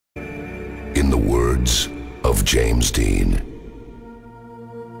In the words of James Dean,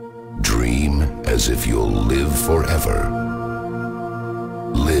 dream as if you'll live forever.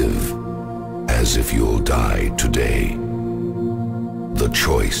 Live as if you'll die today. The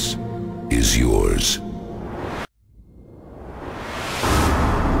choice is yours.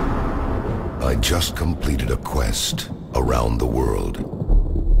 I just completed a quest around the world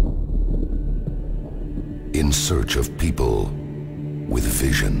in search of people with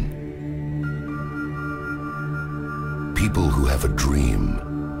vision. People who have a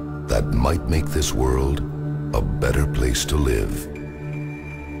dream that might make this world a better place to live.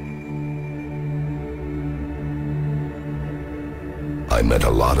 I met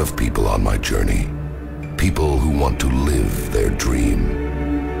a lot of people on my journey, people who want to live their dream,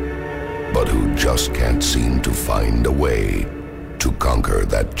 but who just can't seem to find a way to conquer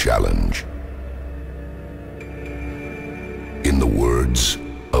that challenge. In the words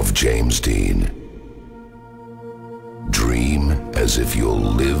of James Dean, dream as if you'll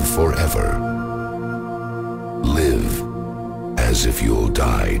live forever. Live as if you'll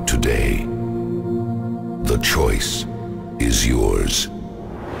die today. The choice is yours.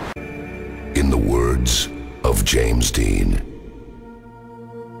 In the words of James Dean,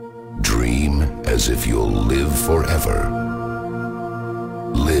 dream as if you'll live forever.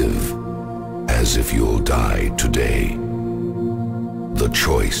 Live as if you'll die today. The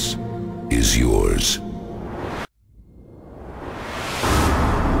choice is yours.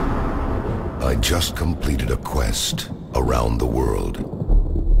 I just completed a quest around the world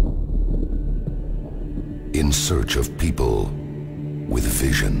in search of people with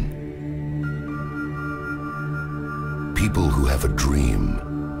vision. People who have a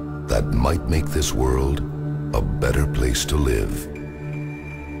dream that might make this world a better place to live.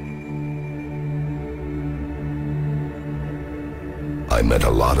 I met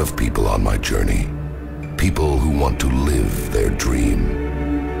a lot of people on my journey, people who want to live their dream,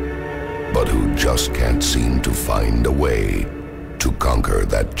 but who just can't seem to find a way to conquer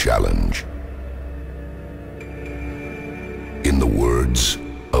that challenge. In the words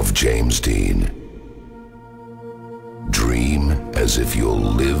of James Dean, dream as if you'll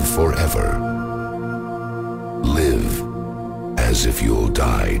live forever. Live as if you'll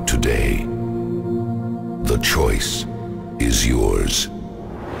die today. The choice is yours.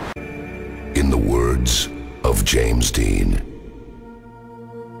 In the words of James Dean,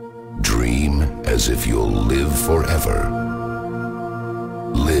 dream as if you'll live forever.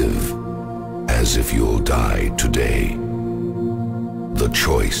 Live as if you'll die today. The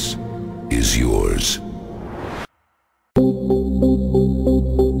choice is yours.